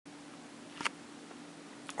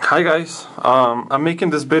Hi guys, I'm making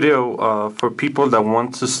this video for people that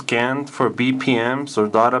want to scan for BPMs or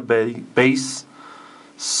database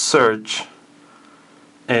search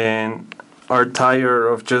and are tired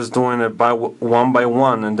of just doing it by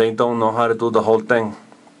one and they don't know how to do the whole thing.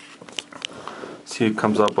 See, it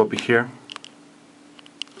comes up over here.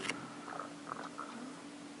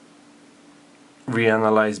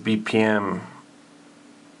 Reanalyze BPM,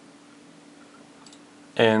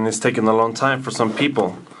 and it's taking a long time for some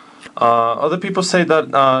people. Other people say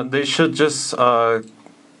that they should just, I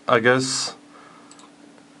guess,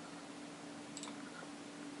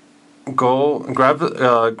 go grab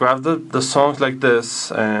the songs like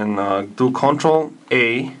this and do Control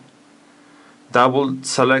A. That will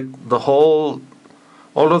select all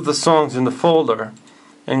of the songs in the folder,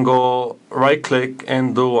 and go right click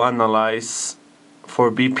and do Analyze for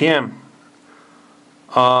BPM.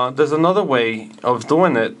 There's another way of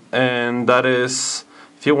doing it, and that is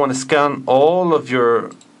if you want to scan all of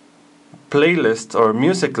your playlist or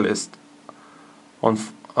music list on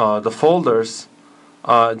the folders.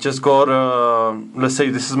 Just go to, let's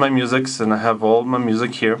say this is my musics and I have all my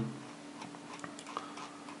music here,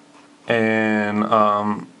 and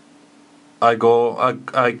I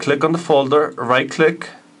click on the folder, right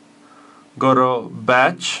click, go to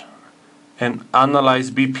batch and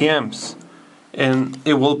analyze BPMs, and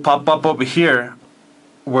it will pop up over here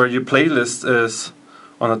where your playlist is.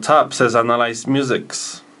 On the top says analyze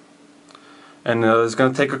musics, and it's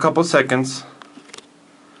going to take a couple seconds,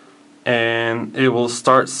 and it will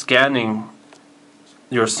start scanning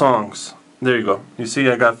your songs. There you go. You see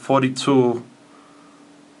I got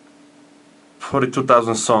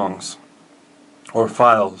 42,000 songs or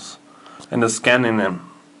files, and it's scanning them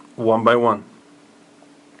one by one.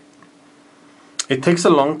 It takes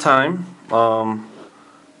a long time,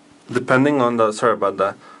 depending on the, sorry about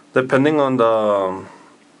that, depending on the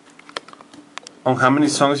on how many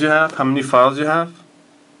songs you have, how many files you have,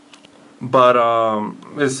 but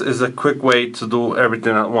it's a quick way to do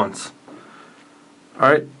everything at once.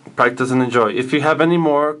 Alright, practice and enjoy. If you have any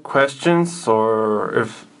more questions, or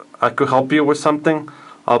if I could help you with something,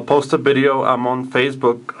 I'll post a video. I'm on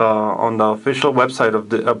Facebook, on the official website of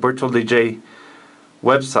the Virtual DJ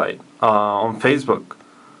website, on Facebook.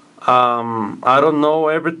 I don't know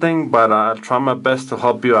everything, but I'll try my best to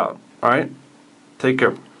help you out. Alright, take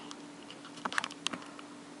care.